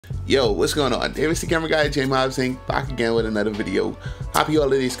Yo, what's going on? It's the camera guy, jmavsinc, back again with another video. Happy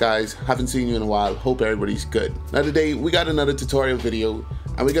holidays, guys. Haven't seen you in a while. Hope everybody's good. Now today, we got another tutorial video,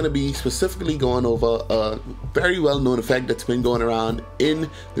 and we're going to be specifically going over a very well-known effect that's been going around in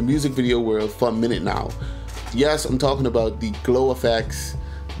the music video world for a minute now. Yes, I'm talking about the glow effects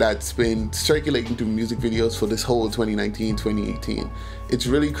that's been circulating through music videos for this whole 2019-2018. It's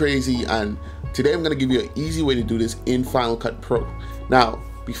really crazy, and today I'm going to give you an easy way to do this in Final Cut Pro. Now,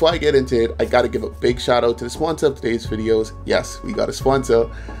 before I get into it, I gotta give a big shout out to the sponsor of today's videos. Yes, we got a sponsor,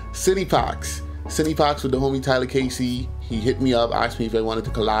 Cinepox. Cinepox with the homie Tyler Casey. He hit me up, asked me if I wanted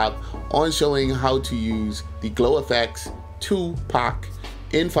to collab on showing how to use the Glow Effects 2 pack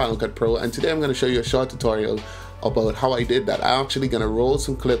in Final Cut Pro. And today I'm gonna show you a short tutorial about how I did that. I'm actually gonna roll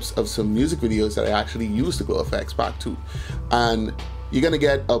some clips of some music videos that I actually used the Glow Effects pack 2. And you're gonna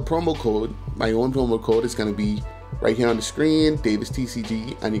get a promo code. My own promo code is gonna be right here on the screen, Davis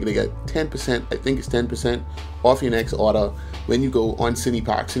TCG, and you're gonna get 10%, I think it's 10% off your next order when you go on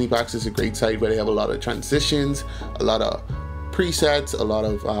Cinepox. Cinepox is a great site where they have a lot of transitions, a lot of presets, a lot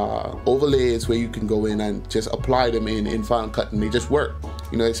of overlays where you can go in and just apply them in Final Cut, and they just work.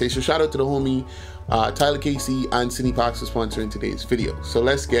 You know, I say, so shout out to the homie Tyler Casey and Cinepox for sponsoring today's video. So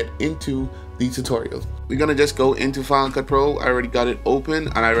let's get into the tutorial. We're gonna just go into Final Cut Pro. I already got it open,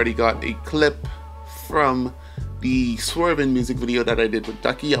 and I already got a clip from the Swervin music video that I did with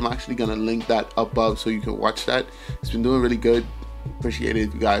Ducky. I'm actually gonna link that above so you can watch that. It's been doing really good. Appreciate it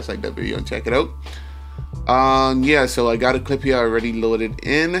if you guys like that video and check it out. Yeah, so I got a clip here already loaded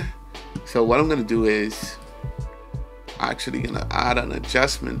in. So what I'm gonna do is actually gonna add an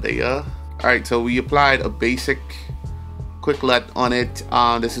adjustment there. All right, so we applied a basic quick let on it.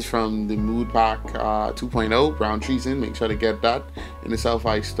 This is from the Mood Pack 2.0 Brown Treason. Make sure to get that in the South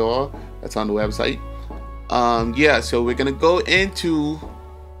store. That's on the website. Yeah, so we're gonna go into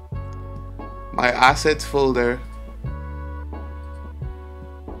my assets folder,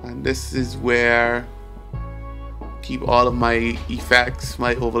 and this is where I keep all of my effects,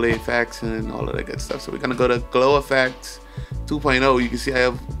 my overlay effects, and all of that good stuff. So we're gonna go to Glow Effects 2.0. You can see I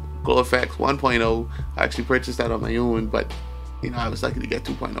have Glow Effects 1.0. I actually purchased that on my own, but you know, I was lucky to get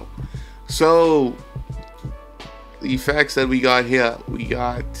 2.0. So the effects that we got here, we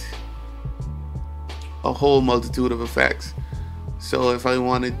got a whole multitude of effects. So if I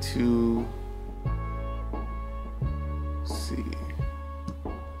wanted to see,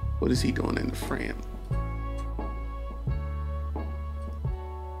 what is he doing in the frame?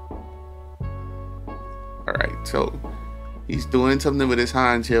 All right, so he's doing something with his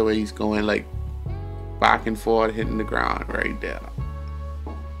hands here where he's going like back and forth, hitting the ground right there.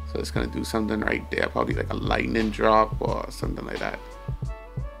 So it's gonna do something right there, probably like a lightning drop or something like that.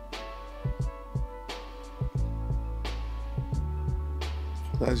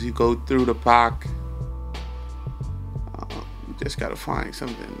 As you go through the pack, you just gotta find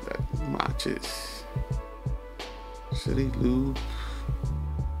something that matches. City loop.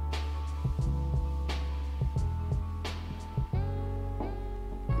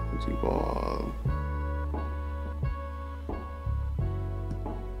 Ball.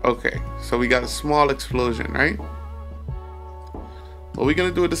 Okay, so we got a small explosion, right? What we're gonna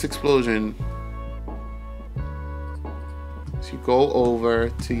do with this explosion, you go over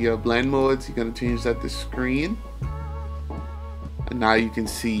to your blend modes, you're going to change that to screen, and now you can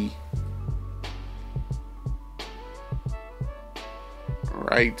see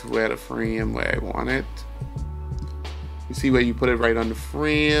right where the frame, where I want it. You see where you put it right on the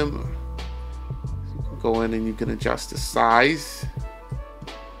frame. You can go in and you can adjust the size.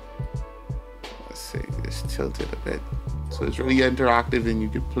 Let's say just tilt it a bit so it's really interactive, and you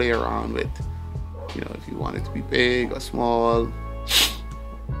can play around with, you know, if you want it to be big or small.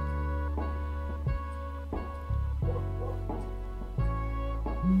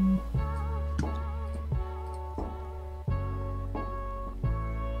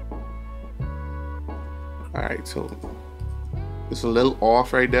 All right, so it's a little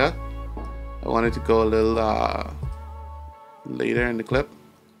off right there. I wanted to go a little later in the clip.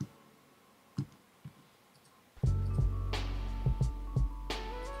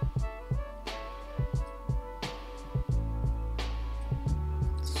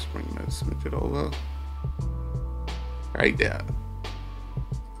 Switch it over right there.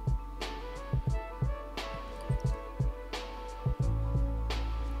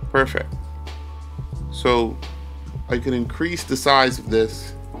 Perfect. So I can increase the size of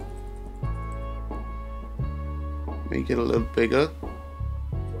this, make it a little bigger.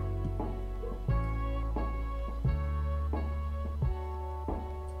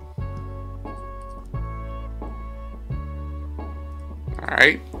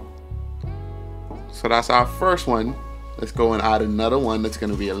 Alright, So that's our first one. Let's go and add another one that's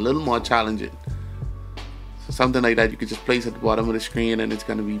going to be a little more challenging. So something like that you could just place at the bottom of the screen and it's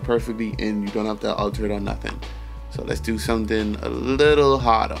going to be perfectly in. You don't have to alter it or nothing. So let's do something a little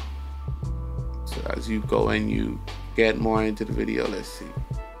harder. So as you go and you get more into the video, let's see.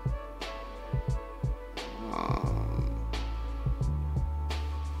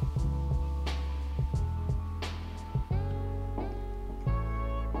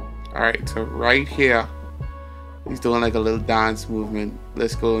 Alright, so right here, he's doing like a little dance movement.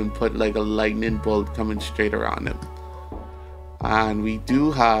 Let's go and put like a lightning bolt coming straight around him. And we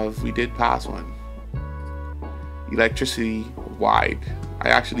did pass one. Electricity wide. I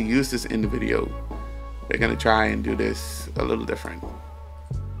actually used this in the video. We're gonna try and do this a little different.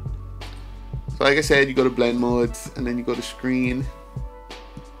 So like I said, you go to blend modes and then you go to screen.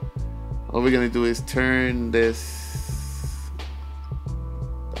 What we're gonna do is turn this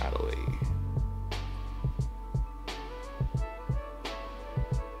that way.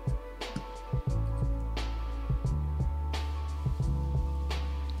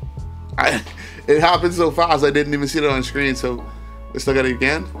 It happened so fast I didn't even see it on screen, so let's look at it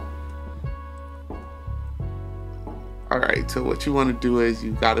again. Alright, so what you want to do is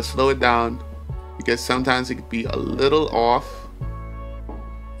you gotta slow it down, because sometimes it could be a little off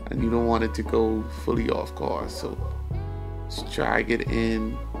and you don't want it to go fully off course. So just drag it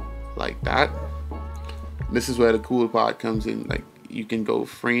in like that. And this is where the cool part comes in. Like, you can go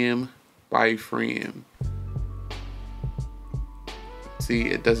frame by frame. See,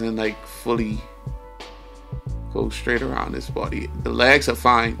 it doesn't like fully go straight around his body. The legs are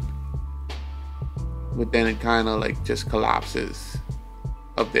fine, but then it kind of like just collapses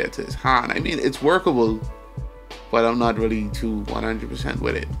up there to his hand. I mean, it's workable, but I'm not really too 100%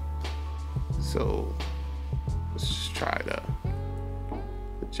 with it. So let's just try to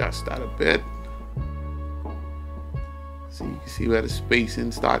adjust that a bit. So you can see where the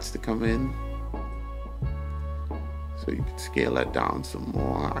spacing starts to come in. So you can scale that down some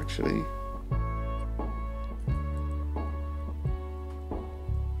more actually.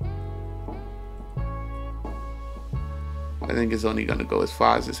 I think it's only going to go as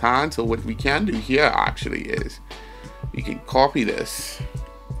far as his hand. So what we can do here actually is we can copy this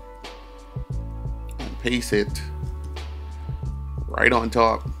and paste it right on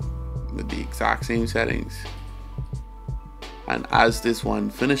top with the exact same settings. And as this one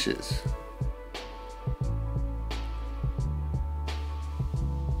finishes, you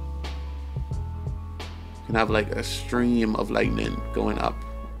can have like a stream of lightning going up.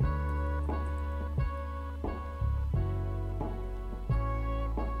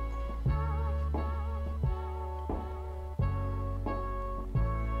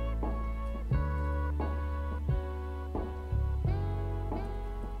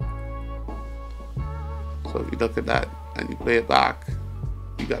 So if you look at that and you play it back,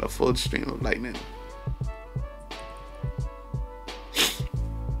 you got a full stream of lightning.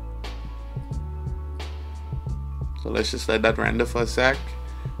 So let's just let that render for a sec,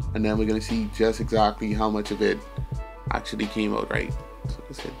 and then we're gonna see just exactly how much of it actually came out right. So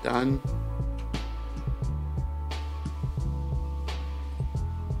let's hit done.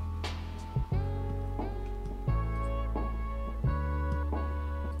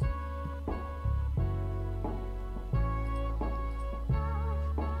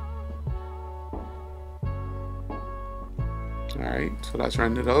 Alright, so that's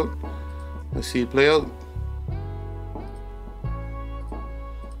rendered out. Let's see it play out.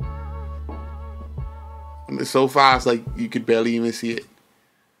 And it's so fast, like you could barely even see it.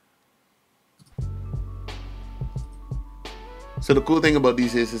 So the cool thing about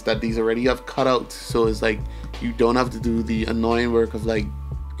these is that these already have cutouts, so it's like you don't have to do the annoying work of like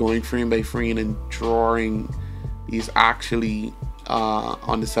going frame by frame and drawing these actually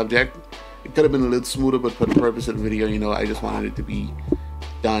on the subject. It could have been a little smoother, but for the purpose of the video, you know, I just wanted it to be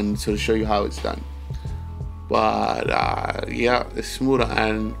done to show you how it's done. But yeah, it's smoother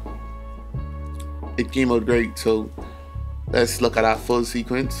and it came out great. So let's look at our full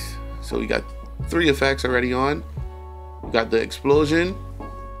sequence. So we got 3 effects already on. We got the explosion,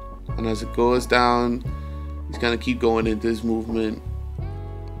 and as it goes down, he's gonna keep going into his movement,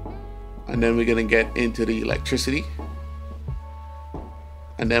 and then we're gonna get into the electricity.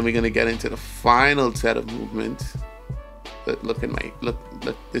 And then we're gonna get into the final set of movements. But look at my look.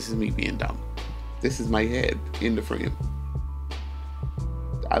 This is me being dumb. This is my head in the frame.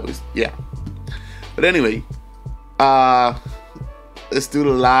 Yeah. But anyway, let's do the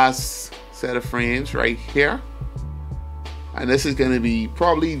last set of frames right here. And this is gonna be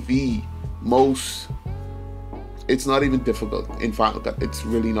probably the most. It's not even difficult in Final Cut. It's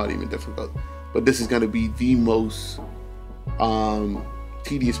really not even difficult. but this is going to be the most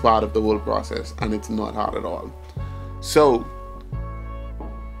tedious part of the whole process, and it's not hard at all. So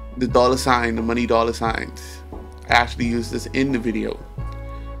the dollar sign, the money dollar signs, I actually use this in the video.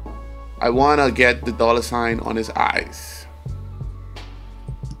 I want to get the dollar sign on his eyes.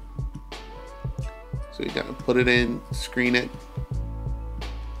 So you're going to put it in, screen it.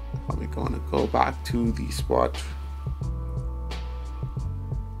 We're going to go back to the spot.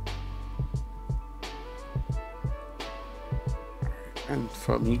 And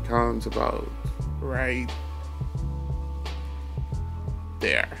for me comes about right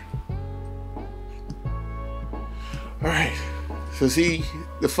there. Alright, so see,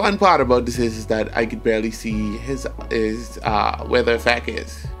 the fun part about this is that I could barely see his where the effect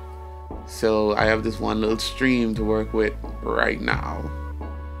is. So I have this one little stream to work with right now.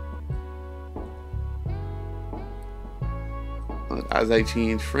 As I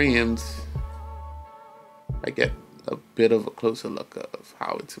change frames, I get a bit of a closer look of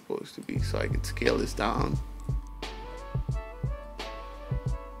how it's supposed to be, so I can scale this down.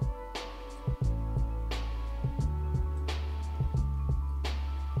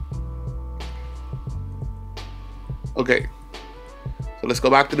 Okay, so let's go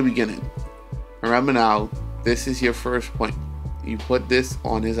back to the beginning. Remember now, this is your first point. You put this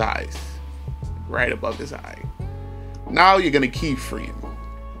on his eyes, right above his eye. Now you're gonna keyframe.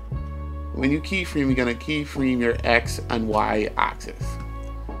 When you keyframe, you're gonna keyframe your X and Y axis.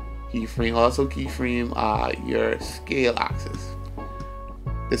 Also keyframe your scale axis.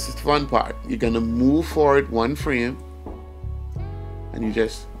 This is the fun part. You're gonna move forward one frame, and you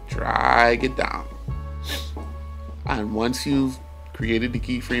just drag it down. And once you've created the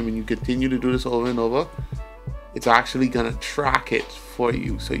keyframe and you continue to do this over and over, it's actually gonna track it for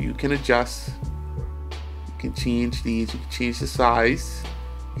you, so you can adjust. You can change these. You can change the size.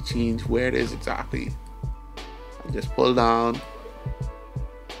 You can change where it is exactly. And just pull down.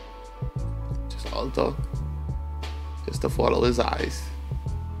 Just alter. Just to follow his eyes.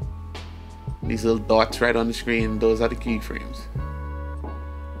 These little dots right on the screen, those are the keyframes.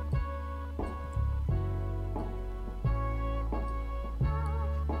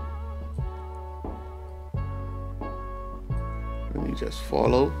 And you just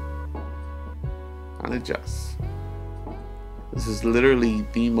follow and adjust. This is literally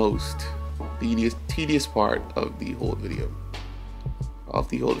the most tedious part of the whole video, of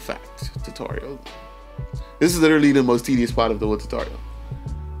the whole effect tutorial. This is literally the most tedious part of the whole tutorial.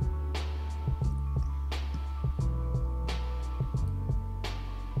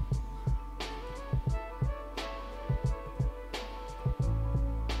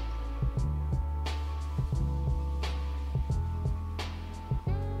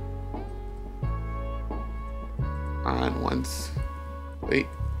 And once, wait,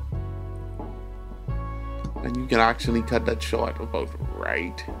 and you can actually cut that short about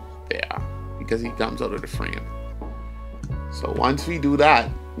right there because he comes out of the frame. So once we do that,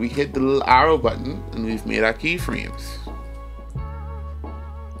 we hit the little arrow button and we've made our keyframes.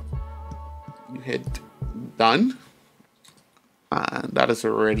 You hit done, and that is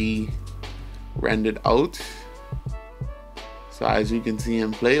already rendered out. So as you can see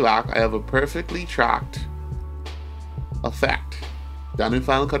in playback, I have a perfectly tracked effect done in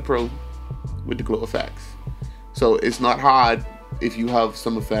Final Cut Pro with the glow effects. So it's not hard if you have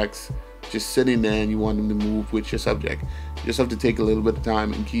some effects just sitting there and you want them to move with your subject. You just have to take a little bit of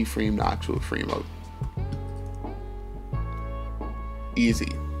time and keyframe the actual frame out.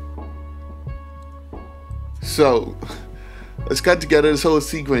 Easy. So let's cut together this whole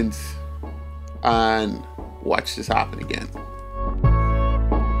sequence and watch this happen again.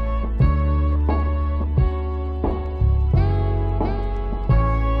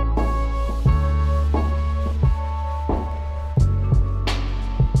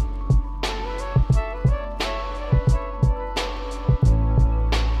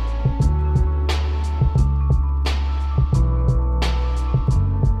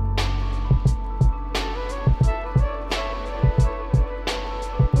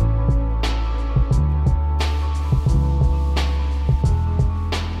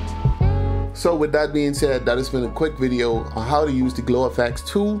 So with that being said, that has been a quick video on how to use the Glow Effects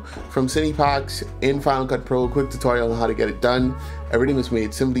tool from Cinepacks in Final Cut Pro. Quick tutorial on how to get it done. Everything was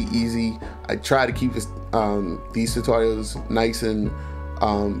made simply easy. I try to keep this, these tutorials nice and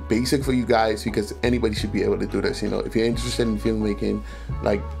basic for you guys, because anybody should be able to do this. You know, if you're interested in filmmaking,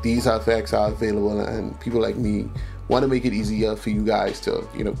 like, these effects are available, and people like me want to make it easier for you guys to,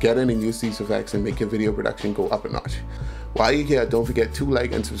 you know, get in and use these effects and make your video production go up a notch. While you're here, don't forget to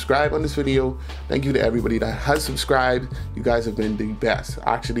like and subscribe on this video. Thank you to everybody that has subscribed. You guys have been the best.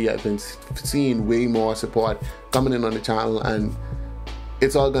 Actually, I've been seeing way more support coming in on the channel, and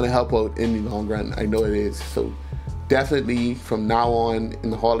it's all gonna help out in the long run. I know it is. So definitely from now on in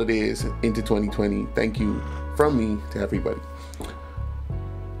the holidays into 2020, thank you from me to everybody.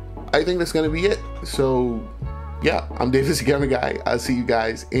 I think that's gonna be it. So yeah, I'm David the Camera Guy. I'll see you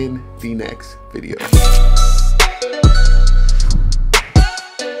guys in the next video.